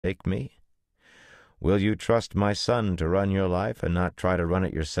take me? Will you trust my Son to run your life and not try to run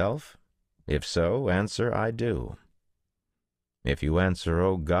it yourself? If so, answer, I do. If you answer,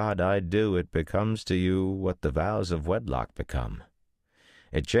 O God, I do, it becomes to you what the vows of wedlock become.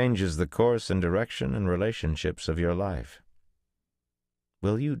 It changes the course and direction and relationships of your life.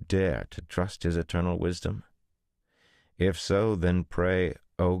 Will you dare to trust his eternal wisdom? If so, then pray,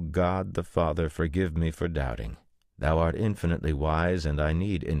 O God the Father, forgive me for doubting. Thou art infinitely wise, and I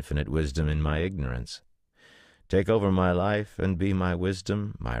need infinite wisdom in my ignorance. Take over my life, and be my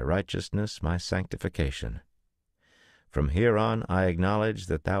wisdom, my righteousness, my sanctification. From here on I acknowledge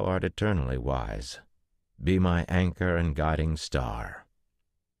that thou art eternally wise. Be my anchor and guiding star.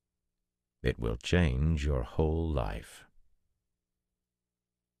 It will change your whole life.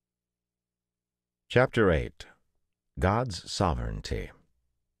 Chapter 8. God's Sovereignty.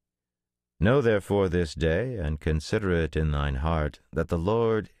 Know therefore this day, and consider it in thine heart, that the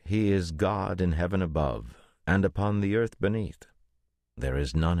Lord, he is God in heaven above, and upon the earth beneath. There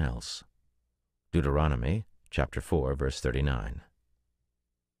is none else. Deuteronomy chapter 4, verse 39.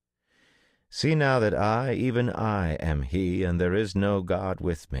 See now that I, even I, am he, and there is no God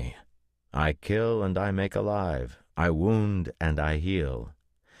with me. I kill and I make alive, I wound and I heal.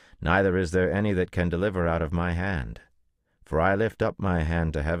 Neither is there any that can deliver out of my hand. For I lift up my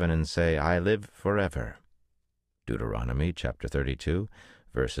hand to heaven and say, I live forever. Deuteronomy chapter 32,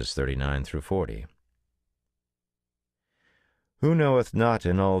 verses 39 through 40. Who knoweth not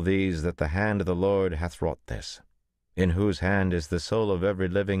in all these that the hand of the Lord hath wrought this, in whose hand is the soul of every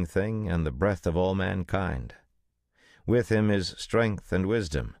living thing and the breath of all mankind? With him is strength and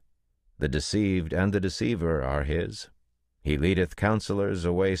wisdom. The deceived and the deceiver are his. He leadeth counselors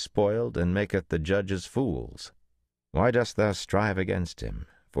away spoiled, and maketh the judges fools. Why dost thou strive against him?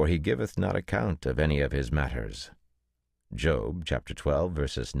 For he giveth not account of any of his matters. Job chapter 12,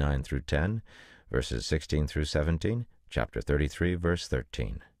 verses 9 through 10, verses 16 through 17, chapter 33, verse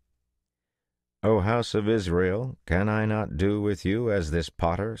 13. O house of Israel, can I not do with you as this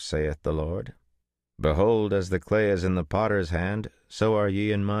potter, saith the Lord? Behold, as the clay is in the potter's hand, so are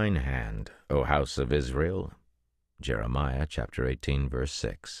ye in mine hand, O house of Israel. Jeremiah chapter 18, verse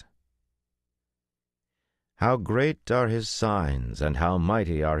 6. How great are his signs, and how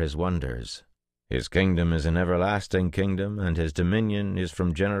mighty are his wonders! His kingdom is an everlasting kingdom, and his dominion is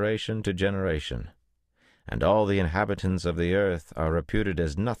from generation to generation. And all the inhabitants of the earth are reputed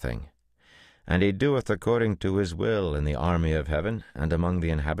as nothing. And he doeth according to his will in the army of heaven, and among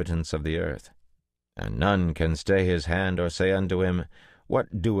the inhabitants of the earth. And none can stay his hand, or say unto him,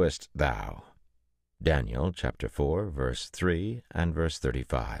 What doest thou? Daniel chapter 4, verse 3 and verse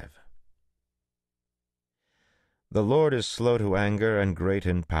 35. The Lord is slow to anger and great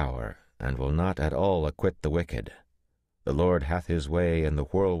in power, and will not at all acquit the wicked. The Lord hath his way in the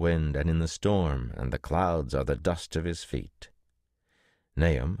whirlwind and in the storm, and the clouds are the dust of his feet.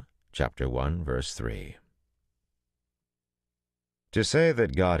 Nahum chapter 1, verse 3. To say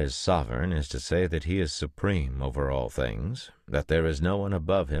that God is sovereign is to say that he is supreme over all things, that there is no one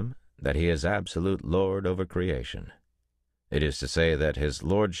above him, that he is absolute Lord over creation. It is to say that his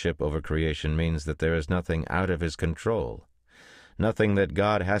lordship over creation means that there is nothing out of his control, nothing that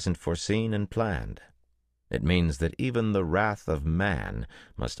God hasn't foreseen and planned. It means that even the wrath of man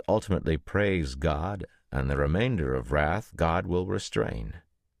must ultimately praise God, and the remainder of wrath God will restrain.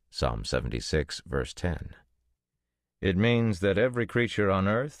 Psalm 76, verse 10. It means that every creature on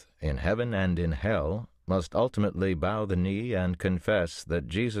earth, in heaven and in hell, must ultimately bow the knee and confess that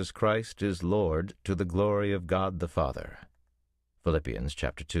Jesus Christ is Lord to the glory of God the Father. Philippians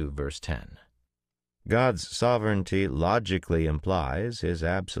chapter 2, verse 10. God's sovereignty logically implies his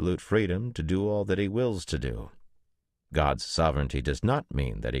absolute freedom to do all that he wills to do. God's sovereignty does not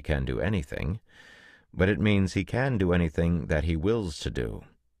mean that he can do anything, but it means he can do anything that he wills to do.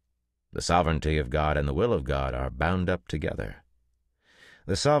 The sovereignty of God and the will of God are bound up together.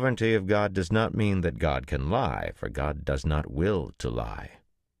 The sovereignty of God does not mean that God can lie, for God does not will to lie.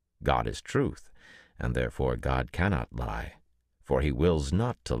 God is truth, and therefore God cannot lie, for he wills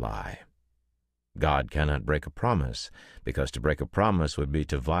not to lie. God cannot break a promise, because to break a promise would be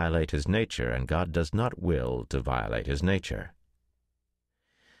to violate his nature, and God does not will to violate his nature.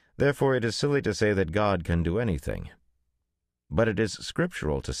 Therefore it is silly to say that God can do anything. But it is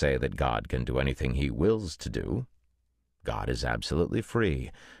scriptural to say that God can do anything he wills to do. God is absolutely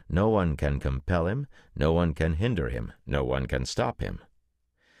free. No one can compel him, no one can hinder him, no one can stop him.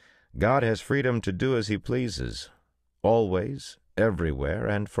 God has freedom to do as he pleases, always, everywhere,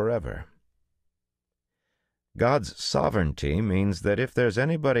 and forever. God's sovereignty means that if there's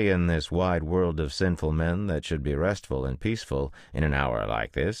anybody in this wide world of sinful men that should be restful and peaceful in an hour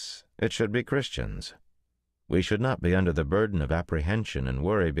like this, it should be Christians. We should not be under the burden of apprehension and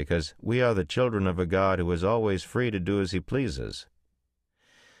worry because we are the children of a God who is always free to do as he pleases.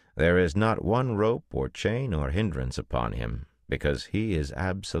 There is not one rope or chain or hindrance upon him, because he is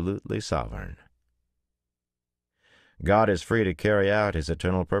absolutely sovereign. God is free to carry out his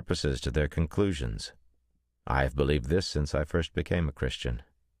eternal purposes to their conclusions. I have believed this since I first became a Christian.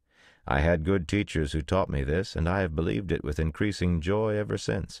 I had good teachers who taught me this, and I have believed it with increasing joy ever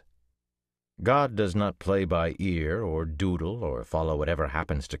since. God does not play by ear or doodle or follow whatever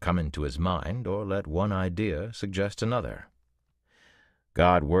happens to come into his mind or let one idea suggest another.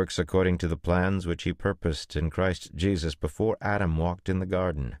 God works according to the plans which he purposed in Christ Jesus before Adam walked in the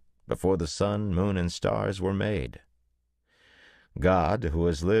garden, before the sun, moon, and stars were made. God, who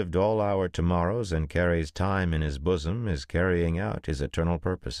has lived all our tomorrows and carries time in his bosom, is carrying out his eternal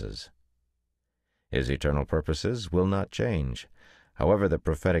purposes. His eternal purposes will not change, however the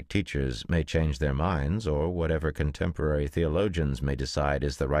prophetic teachers may change their minds or whatever contemporary theologians may decide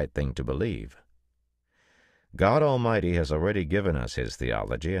is the right thing to believe. God Almighty has already given us his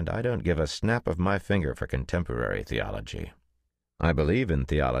theology, and I don't give a snap of my finger for contemporary theology. I believe in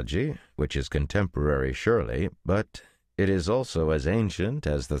theology, which is contemporary surely, but it is also as ancient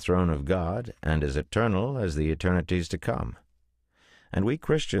as the throne of God and as eternal as the eternities to come. And we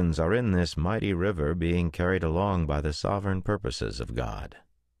Christians are in this mighty river being carried along by the sovereign purposes of God.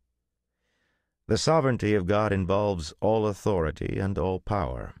 The sovereignty of God involves all authority and all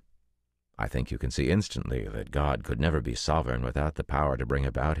power. I think you can see instantly that God could never be sovereign without the power to bring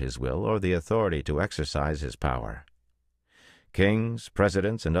about his will or the authority to exercise his power. Kings,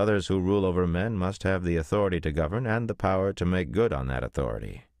 presidents, and others who rule over men must have the authority to govern and the power to make good on that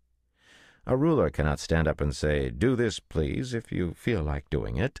authority. A ruler cannot stand up and say, "Do this, please," if you feel like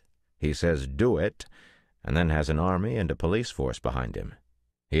doing it. He says, "Do it," and then has an army and a police force behind him.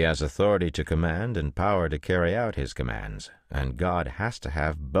 He has authority to command and power to carry out his commands, and God has to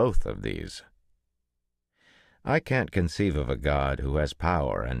have both of these. I can't conceive of a God who has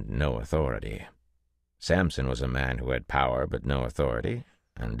power and no authority. Samson was a man who had power but no authority,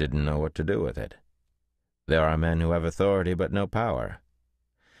 and didn't know what to do with it. There are men who have authority but no power.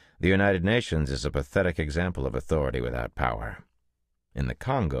 The United Nations is a pathetic example of authority without power. In the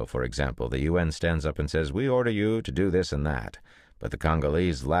Congo, for example, the UN stands up and says, "We order you to do this and that," but the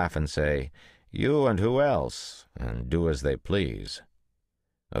Congolese laugh and say, "You and who else?" and do as they please.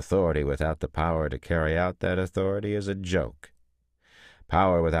 Authority without the power to carry out that authority is a joke.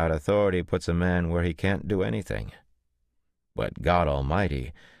 Power without authority puts a man where he can't do anything. But God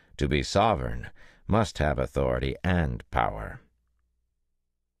Almighty, to be sovereign, must have authority and power.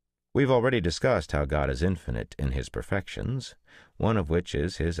 We've already discussed how God is infinite in his perfections, one of which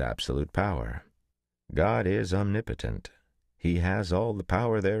is his absolute power. God is omnipotent. He has all the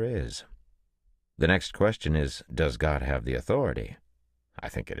power there is. The next question is, does God have the authority? I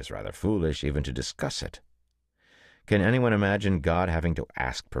think it is rather foolish even to discuss it. Can anyone imagine God having to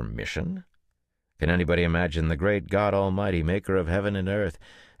ask permission? Can anybody imagine the great God Almighty, maker of heaven and earth,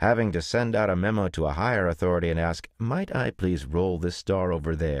 having to send out a memo to a higher authority and ask, "Might I please roll this star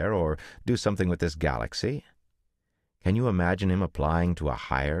over there, or do something with this galaxy?" Can you imagine him applying to a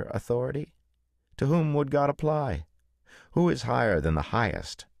higher authority? To whom would God apply? Who is higher than the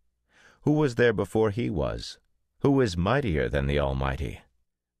highest? Who was there before he was? Who is mightier than the Almighty?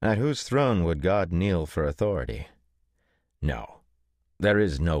 At whose throne would God kneel for authority? No, there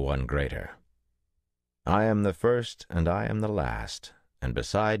is no one greater. I am the first and I am the last, and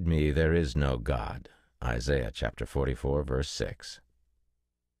beside me there is no God. Isaiah chapter 44, verse 6.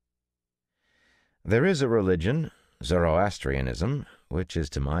 There is a religion, Zoroastrianism, which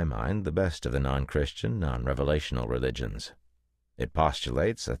is to my mind the best of the non-Christian, non-revelational religions. It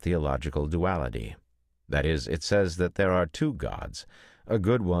postulates a theological duality. That is, it says that there are two gods, a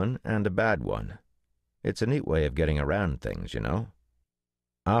good one and a bad one. It's a neat way of getting around things, you know.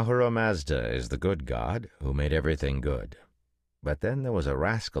 Ahura Mazda is the good God who made everything good. But then there was a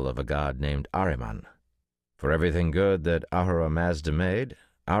rascal of a god named Ahriman. For everything good that Ahura Mazda made,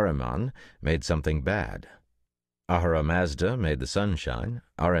 Ahriman made something bad. Ahura Mazda made the sunshine,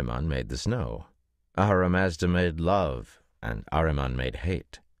 Ahriman made the snow. Ahura Mazda made love, and Ahriman made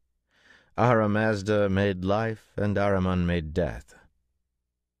hate. Ahura Mazda made life, and Ahriman made death.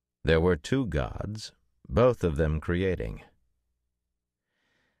 There were two gods, both of them creating.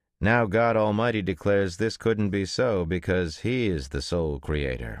 Now God Almighty declares this couldn't be so because he is the sole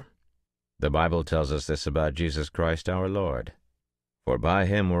creator. The Bible tells us this about Jesus Christ our Lord. For by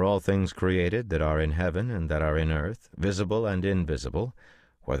him were all things created that are in heaven and that are in earth, visible and invisible,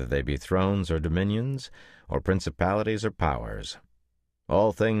 whether they be thrones or dominions, or principalities or powers.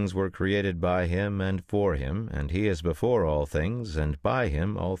 All things were created by him and for him, and he is before all things, and by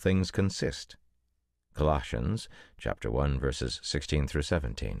him all things consist. Colossians chapter 1, verses 16 through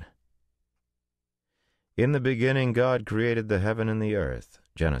 17. In the beginning God created the heaven and the earth.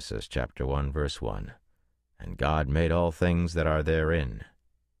 Genesis chapter 1, verse 1. And God made all things that are therein.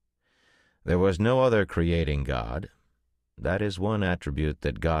 There was no other creating God. That is one attribute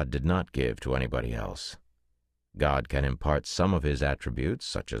that God did not give to anybody else. God can impart some of his attributes,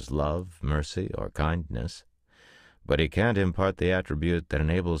 such as love, mercy, or kindness, but he can't impart the attribute that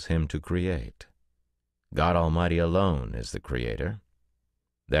enables him to create. God Almighty alone is the creator.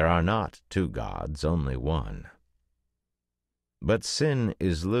 There are not two gods, only one. But sin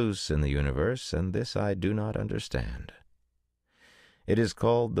is loose in the universe, and this I do not understand. It is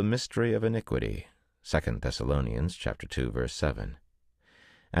called the mystery of iniquity, 2 Thessalonians chapter 2, verse 7.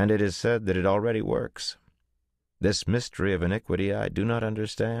 And it is said that it already works. This mystery of iniquity I do not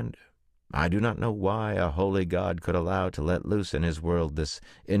understand. I do not know why a holy God could allow to let loose in his world this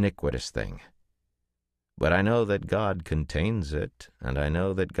iniquitous thing. But I know that God contains it, and I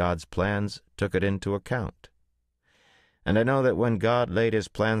know that God's plans took it into account. And I know that when God laid his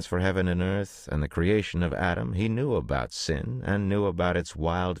plans for heaven and earth and the creation of Adam, he knew about sin and knew about its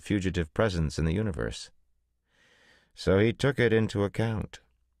wild, fugitive presence in the universe. So he took it into account.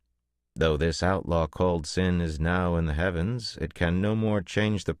 Though this outlaw called sin is now in the heavens, it can no more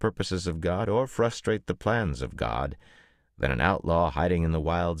change the purposes of God or frustrate the plans of God than an outlaw hiding in the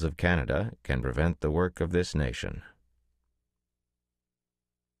wilds of Canada can prevent the work of this nation.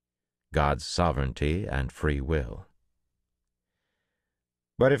 God's sovereignty and free will.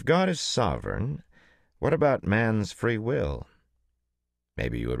 But if God is sovereign, what about man's free will?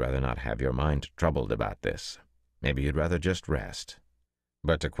 Maybe you would rather not have your mind troubled about this. Maybe you'd rather just rest.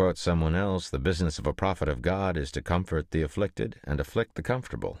 But to quote someone else, the business of a prophet of God is to comfort the afflicted and afflict the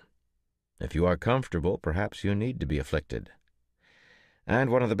comfortable. If you are comfortable, perhaps you need to be afflicted.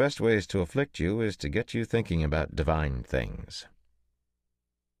 And one of the best ways to afflict you is to get you thinking about divine things.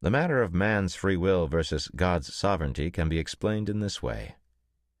 The matter of man's free will versus God's sovereignty can be explained in this way.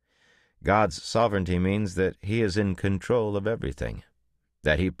 God's sovereignty means that he is in control of everything,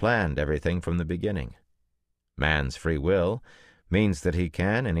 that he planned everything from the beginning. Man's free will means that he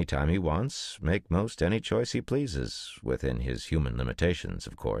can, any time he wants, make most any choice he pleases, within his human limitations,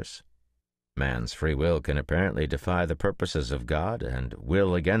 of course. Man's free will can apparently defy the purposes of God and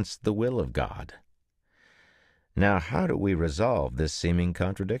will against the will of God. Now, how do we resolve this seeming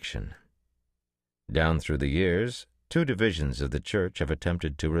contradiction? Down through the years, two divisions of the Church have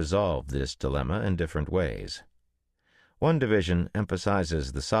attempted to resolve this dilemma in different ways. One division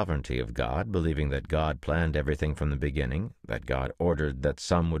emphasizes the sovereignty of God, believing that God planned everything from the beginning, that God ordered that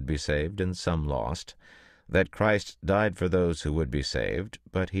some would be saved and some lost, that Christ died for those who would be saved,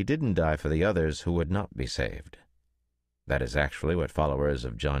 but he didn't die for the others who would not be saved. That is actually what followers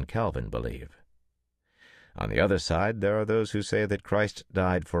of John Calvin believe. On the other side, there are those who say that Christ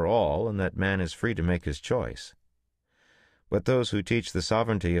died for all and that man is free to make his choice. But those who teach the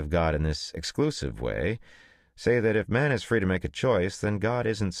sovereignty of God in this exclusive way say that if man is free to make a choice, then God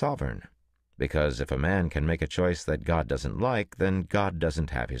isn't sovereign, because if a man can make a choice that God doesn't like, then God doesn't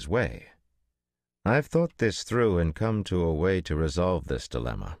have his way. I've thought this through and come to a way to resolve this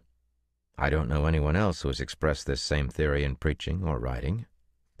dilemma. I don't know anyone else who has expressed this same theory in preaching or writing.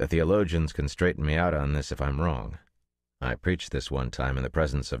 The theologians can straighten me out on this if I'm wrong. I preached this one time in the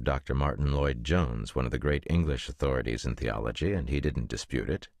presence of Dr. Martin Lloyd-Jones, one of the great English authorities in theology, and he didn't dispute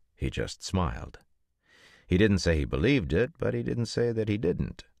it. He just smiled. He didn't say he believed it, but he didn't say that he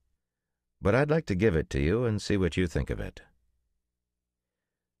didn't. But I'd like to give it to you and see what you think of it.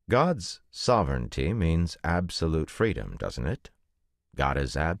 God's sovereignty means absolute freedom, doesn't it? God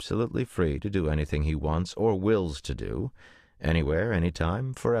is absolutely free to do anything he wants or wills to do, anywhere,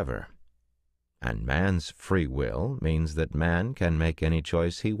 anytime, forever. And man's free will means that man can make any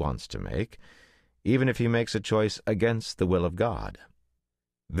choice he wants to make, even if he makes a choice against the will of God.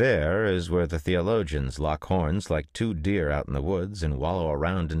 There is where the theologians lock horns like two deer out in the woods and wallow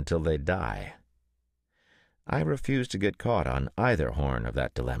around until they die. I refuse to get caught on either horn of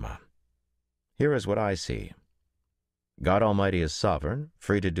that dilemma. Here is what I see. God Almighty is sovereign,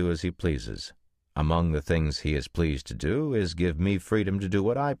 free to do as he pleases. Among the things he is pleased to do is give me freedom to do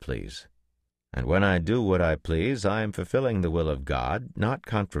what I please. And when I do what I please, I am fulfilling the will of God, not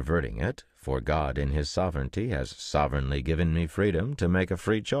controverting it, for God in his sovereignty has sovereignly given me freedom to make a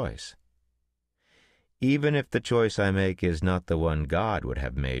free choice. Even if the choice I make is not the one God would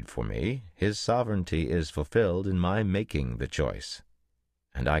have made for me, His sovereignty is fulfilled in my making the choice.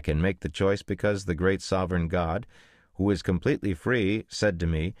 And I can make the choice because the great sovereign God, who is completely free, said to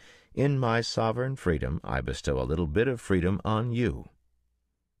me, "In my sovereign freedom I bestow a little bit of freedom on you.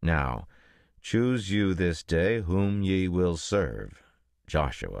 Now, choose you this day whom ye will serve."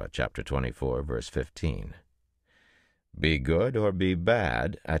 Joshua chapter 24, verse 15. Be good or be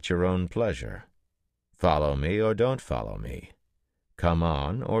bad at your own pleasure. Follow me or don't follow me. Come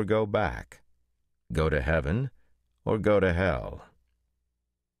on or go back. Go to heaven or go to hell.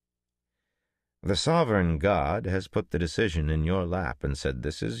 The sovereign God has put the decision in your lap and said,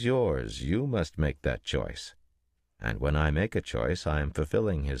 "This is yours. You must make that choice." And when I make a choice, I am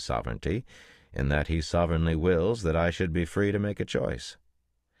fulfilling His sovereignty, in that He sovereignly wills that I should be free to make a choice.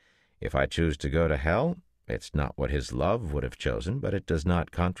 If I choose to go to hell, it's not what His love would have chosen, but it does not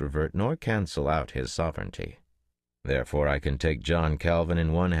controvert nor cancel out His sovereignty. Therefore I can take John Calvin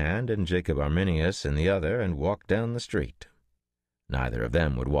in one hand and Jacob Arminius in the other and walk down the street. Neither of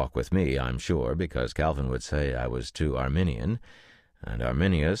them would walk with me, I'm sure, because Calvin would say I was too Arminian, and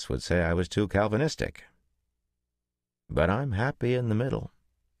Arminius would say I was too Calvinistic. But I'm happy in the middle.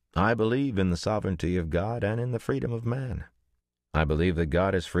 I believe in the sovereignty of God and in the freedom of man. I believe that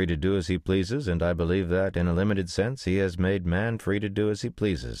God is free to do as He pleases, and I believe that, in a limited sense, He has made man free to do as he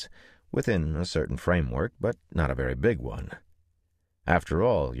pleases, within a certain framework, but not a very big one. After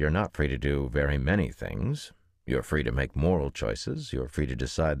all, you're not free to do very many things. You're free to make moral choices. You're free to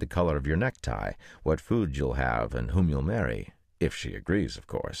decide the color of your necktie, what food you'll have, and whom you'll marry, if she agrees, of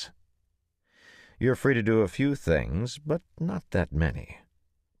course. You're free to do a few things, but not that many.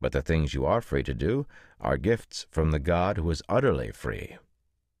 But the things you are free to do are gifts from the God who is utterly free.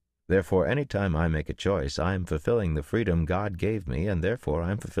 Therefore, any time I make a choice, I am fulfilling the freedom God gave me, and therefore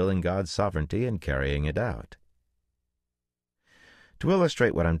I am fulfilling God's sovereignty and carrying it out. To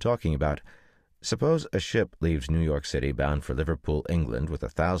illustrate what I'm talking about, suppose a ship leaves New York City bound for Liverpool, England, with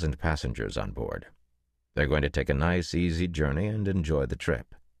 1,000 passengers on board. They're going to take a nice, easy journey and enjoy the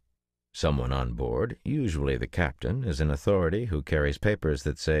trip. Someone on board, usually the captain, is an authority who carries papers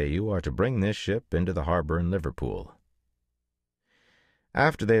that say you are to bring this ship into the harbor in Liverpool.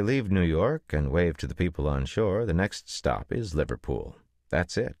 After they leave New York and wave to the people on shore, the next stop is Liverpool.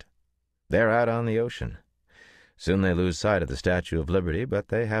 That's it. They're out on the ocean. Soon they lose sight of the Statue of Liberty, but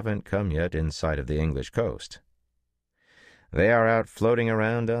they haven't come yet in sight of the English coast. They are out floating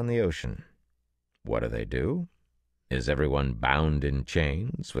around on the ocean. What do? Is everyone bound in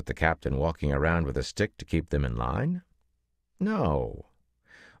chains, with the captain walking around with a stick to keep them in line? No.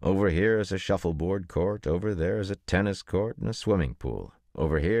 Over here is a shuffleboard court, over there is a tennis court and a swimming pool.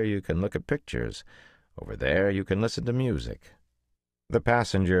 Over here you can look at pictures. Over there you can listen to music. The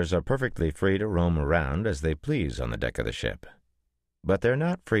passengers are perfectly free to roam around as they please on the deck of the ship. But they're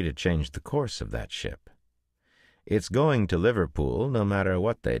not free to change the course of that ship. It's going to Liverpool no matter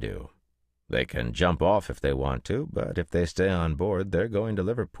what they do. They can jump off if they want to, but if they stay on board, they're going to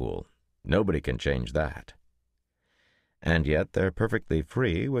Liverpool. Nobody can change that. And yet they're perfectly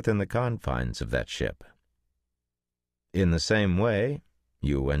free within the confines of that ship. In the same way,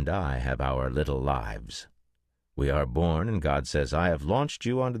 you and I have our little lives. We are born, and God says, "I have launched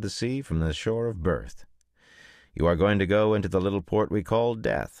you onto the sea from the shore of birth. You are going to go into the little port we call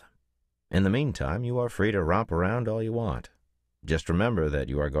death. In the meantime, you are free to romp around all you want. Just remember that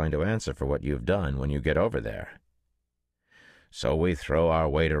you are going to answer for what you've done when you get over there." So we throw our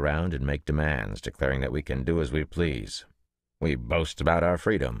weight around and make demands, declaring that we can do as we please. We boast about our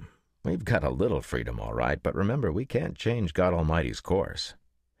freedom. We've got a little freedom, all right, but remember, we can't change God Almighty's course.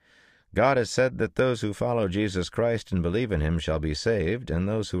 God has said that those who follow Jesus Christ and believe in Him shall be saved, and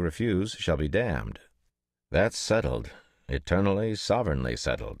those who refuse shall be damned. That's settled, eternally, sovereignly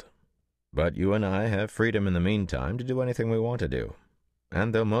settled. But you and I have freedom in the meantime to do anything we want to do.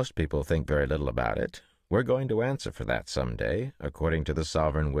 And though most people think very little about it, we're going to answer for that someday, according to the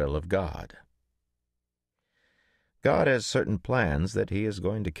sovereign will of God. God has certain plans that He is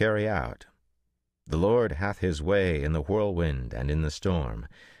going to carry out. The Lord hath His way in the whirlwind and in the storm,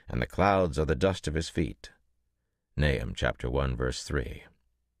 and the clouds are the dust of His feet. Nahum chapter 1, verse 3.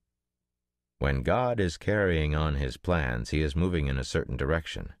 When God is carrying on His plans, He is moving in a certain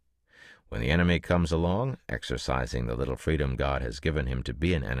direction. When the enemy comes along, exercising the little freedom God has given him to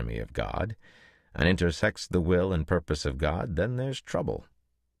be an enemy of God, and intersects the will and purpose of God, then there's trouble.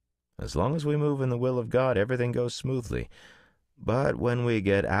 As long as we move in the will of God, everything goes smoothly. But when we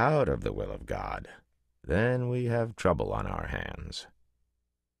get out of the will of God, then we have trouble on our hands.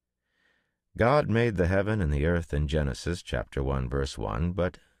 God made the heaven and the earth in Genesis chapter 1, verse 1,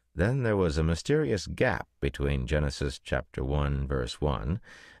 but then there was a mysterious gap between Genesis chapter 1, verse 1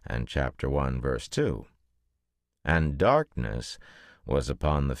 and chapter 1, verse 2. And darkness was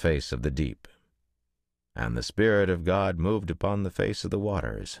upon the face of the deep, and the Spirit of God moved upon the face of the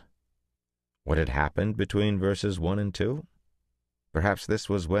waters. What had happened between verses 1 and 2? Perhaps this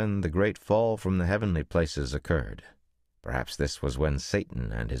was when the great fall from the heavenly places occurred. Perhaps this was when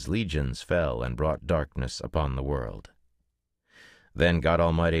Satan and his legions fell and brought darkness upon the world. Then God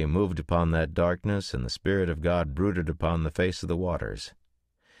Almighty moved upon that darkness, and the Spirit of God brooded upon the face of the waters.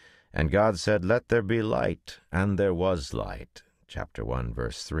 And God said, "Let there be light," and there was light. Chapter 1,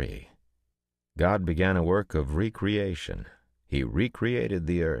 verse 3. God began a work of recreation. He recreated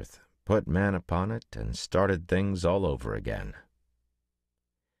the earth, put man upon it, and started things all over again.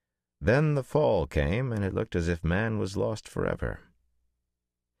 Then the fall came, and it looked as if man was lost forever.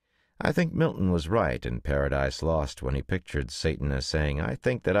 I think Milton was right in Paradise Lost when he pictured Satan as saying, "I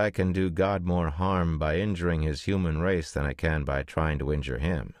think that I can do God more harm by injuring his human race than I can by trying to injure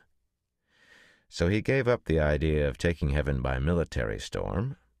him." So he gave up the idea of taking heaven by military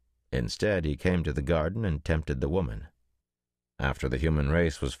storm. Instead, he came to the garden and tempted the woman. After the human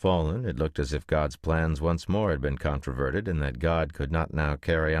race was fallen, it looked as if God's plans once more had been controverted, and that God could not now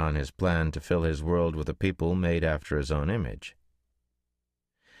carry on his plan to fill his world with a people made after his own image.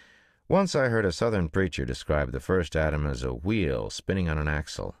 Once I heard a Southern preacher describe the first Adam as a wheel spinning on an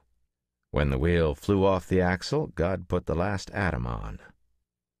axle. When the wheel flew off the axle, God put the last Adam on.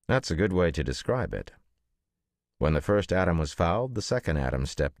 That's a good way to describe it. When the first Adam was fouled, the second Adam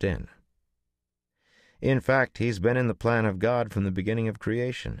stepped in. In fact, he's been in the plan of God from the beginning of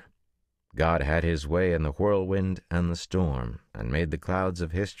creation. God had his way in the whirlwind and the storm, and made the clouds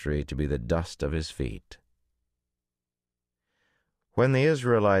of history to be the dust of his feet. When the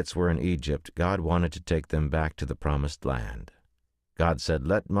Israelites were in Egypt, God wanted to take them back to the promised land. God said,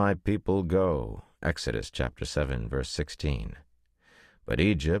 "Let my people go," Exodus chapter 7, verse 16. But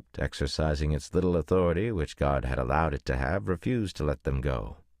Egypt, exercising its little authority which God had allowed it to have, refused to let them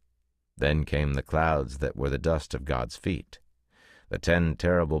go. Then came the clouds that were the dust of God's feet, the 10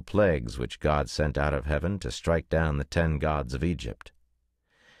 terrible plagues which God sent out of heaven to strike down the 10 gods of Egypt.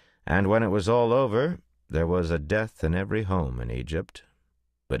 And when it was all over, there was a death in every home in Egypt.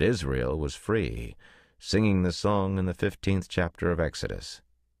 But Israel was free, singing the song in the 15th chapter of Exodus.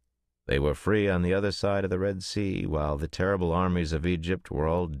 They were free on the other side of the Red Sea, while the terrible armies of Egypt were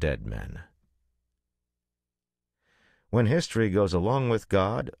all dead men. When history goes along with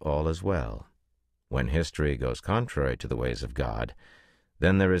God, all is well. When history goes contrary to the ways of God,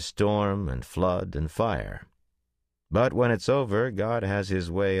 then there is storm and flood and fire. But when it's over, God has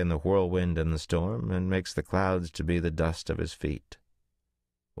his way in the whirlwind and the storm, and makes the clouds to be the dust of his feet.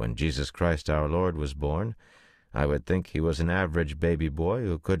 When Jesus Christ our Lord was born, I would think he was an average baby boy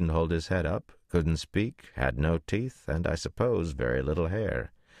who couldn't hold his head up, couldn't speak, had no teeth, and I suppose very little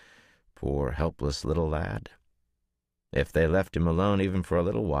hair. Poor helpless little lad. If they left him alone even for a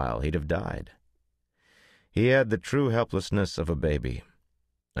little while, he'd have died. He had the true helplessness of a baby.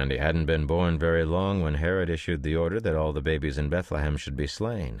 And he hadn't been born very long when Herod issued the order that all the babies in Bethlehem should be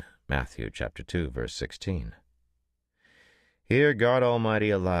slain. Matthew chapter 2, verse 16. Here God Almighty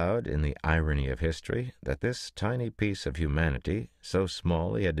allowed, in the irony of history, that this tiny piece of humanity, so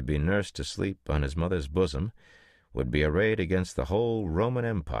small he had to be nursed to sleep on his mother's bosom, would be arrayed against the whole Roman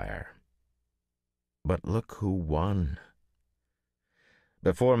Empire. But look who won.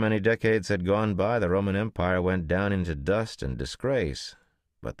 Before many decades had gone by, the Roman Empire went down into dust and disgrace.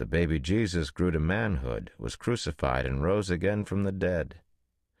 But the baby Jesus grew to manhood, was crucified, and rose again from the dead.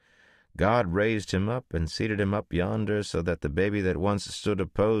 God raised him up and seated him up yonder, so that the baby that once stood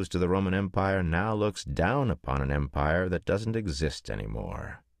opposed to the Roman Empire now looks down upon an empire that doesn't exist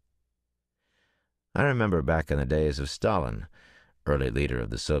anymore. I remember back in the days of Stalin, early leader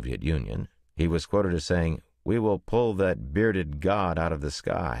of the Soviet Union, he was quoted as saying, "We will pull that bearded god out of the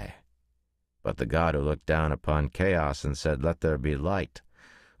sky." But the God who looked down upon chaos and said, "Let there be light,"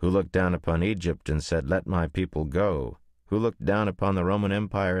 who looked down upon Egypt and said, "Let my people go," who looked down upon the Roman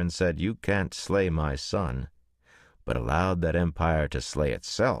Empire and said, "You can't slay my son," but allowed that empire to slay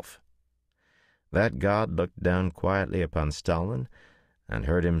itself. That God looked down quietly upon Stalin and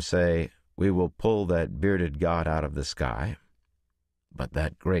heard him say, "We will pull that bearded god out of the sky." But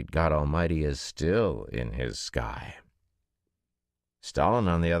that great God Almighty is still in his sky. Stalin,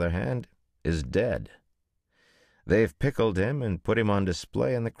 on the other hand, is dead. They've pickled him and put him on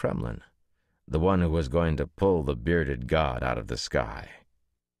display in the Kremlin, the one who was going to pull the bearded god out of the sky.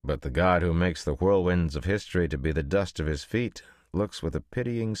 But the God who makes the whirlwinds of history to be the dust of his feet looks with a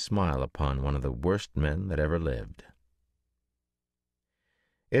pitying smile upon one of the worst men that ever lived.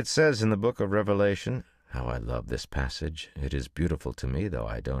 It says in the book of Revelation, how I love this passage. It is beautiful to me, though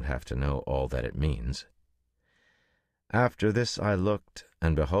I don't have to know all that it means. After this I looked,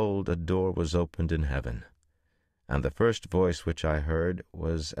 and behold, a door was opened in heaven. And the first voice which I heard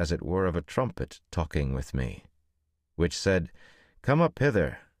was as it were of a trumpet talking with me, which said, Come up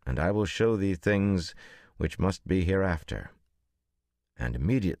hither, and I will show thee things which must be hereafter. And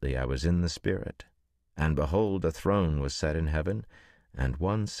immediately I was in the Spirit, and behold, a throne was set in heaven, and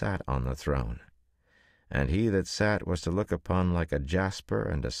one sat on the throne. And he that sat was to look upon like a jasper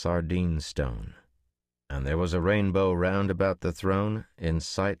and a sardine stone. And there was a rainbow round about the throne, in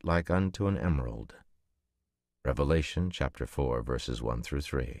sight like unto an emerald. Revelation chapter 4, verses 1 through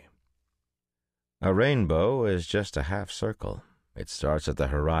 3. A rainbow is just a half circle. It starts at the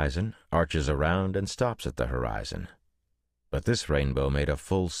horizon, arches around, and stops at the horizon. But this rainbow made a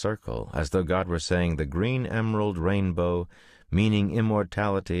full circle, as though God were saying, the green emerald rainbow, meaning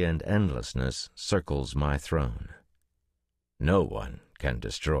immortality and endlessness, circles my throne. No one can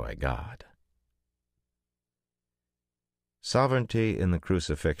destroy God. Sovereignty in the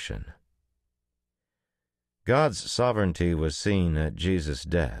crucifixion. God's sovereignty was seen at Jesus'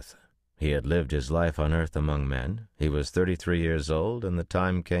 death. He had lived his life on earth among men. He was 33 years old, and the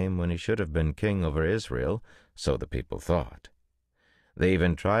time came when he should have been king over Israel, so the people thought. They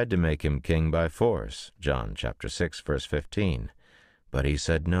even tried to make him king by force, John chapter 6, verse 15, but he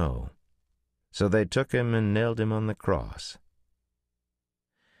said no. So they took him and nailed him on the cross.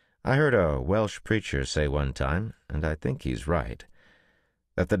 I heard a Welsh preacher say one time, and I think he's right,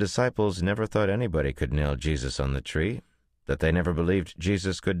 that the disciples never thought anybody could nail Jesus on the tree, that they never believed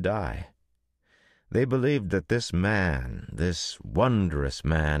Jesus could die. They believed that this man, this wondrous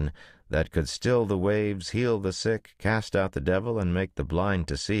man, that could still the waves, heal the sick, cast out the devil, and make the blind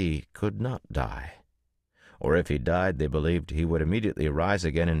to see, could not die. Or if he died, they believed he would immediately rise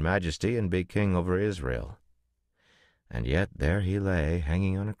again in majesty and be king over Israel. And yet there he lay,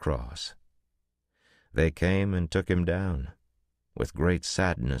 hanging on a cross. They came and took him down. With great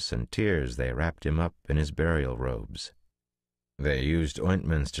sadness and tears they wrapped him up in his burial robes. They used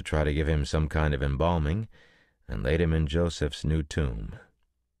ointments to try to give him some kind of embalming, and laid him in Joseph's new tomb.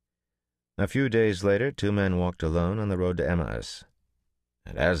 A few days later, two men walked alone on the road to Emmaus.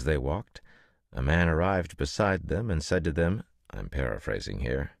 And as they walked, a man arrived beside them and said to them, I'm paraphrasing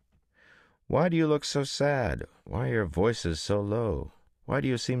here, Why do you look so sad? Why are your voices so low? Why do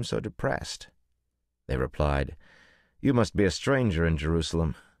you seem so depressed? They replied, You must be a stranger in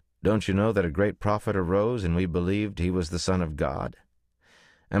Jerusalem. Don't you know that a great prophet arose, and we believed he was the Son of God?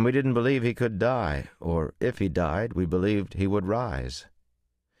 And we didn't believe he could die, or if he died, we believed he would rise.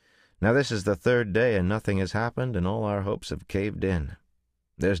 Now this is the third day, and nothing has happened, and all our hopes have caved in.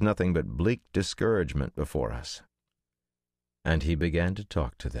 There's nothing but bleak discouragement before us. And he began to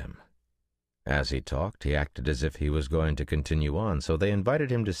talk to them. As he talked, he acted as if he was going to continue on, so they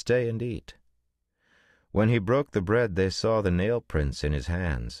invited him to stay and eat. When he broke the bread, they saw the nail prints in his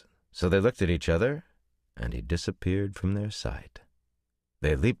hands. So they looked at each other, and he disappeared from their sight.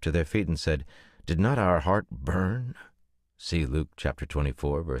 They leaped to their feet and said, Did not our heart burn? See Luke chapter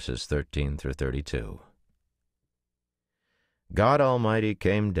 24, verses 13 through 32. God Almighty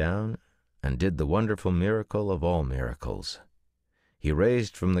came down and did the wonderful miracle of all miracles. He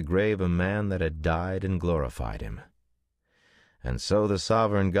raised from the grave a man that had died and glorified him. And so the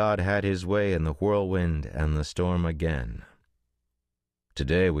sovereign God had his way in the whirlwind and the storm again.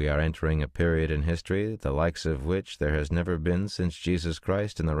 Today we are entering a period in history the likes of which there has never been since Jesus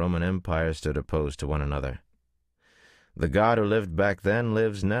Christ and the Roman Empire stood opposed to one another. The God who lived back then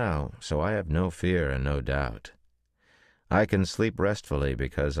lives now, so I have no fear and no doubt. I can sleep restfully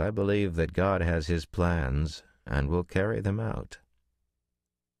because I believe that God has his plans and will carry them out.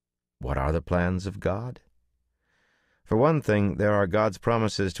 What are the plans of God? For one thing, there are God's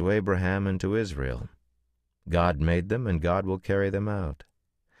promises to Abraham and to Israel. God made them, and God will carry them out.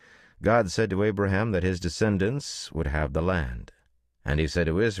 God said to Abraham that his descendants would have the land, and he said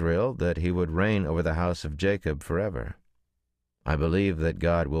to Israel that he would reign over the house of Jacob forever. I believe that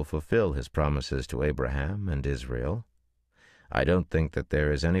God will fulfill his promises to Abraham and Israel. I don't think that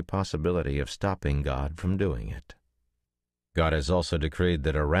there is any possibility of stopping God from doing it. God has also decreed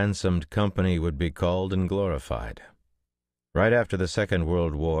that a ransomed company would be called and glorified. Right after the Second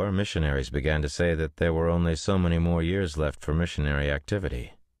World War, missionaries began to say that there were only so many more years left for missionary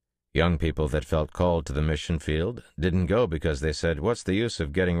activity. Young people that felt called to the mission field didn't go because they said, What's the use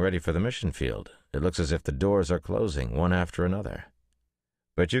of getting ready for the mission field? It looks as if the doors are closing, one after another.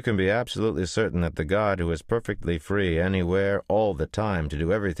 But you can be absolutely certain that the God who is perfectly free anywhere, all the time, to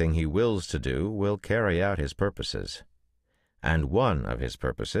do everything he wills to do, will carry out his purposes. And one of his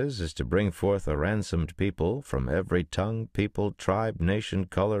purposes is to bring forth a ransomed people from every tongue, people, tribe, nation,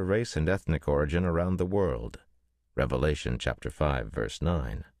 color, race, and ethnic origin around the world. Revelation chapter 5, verse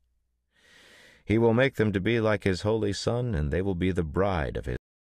 9. He will make them to be like his holy Son, and they will be the bride of his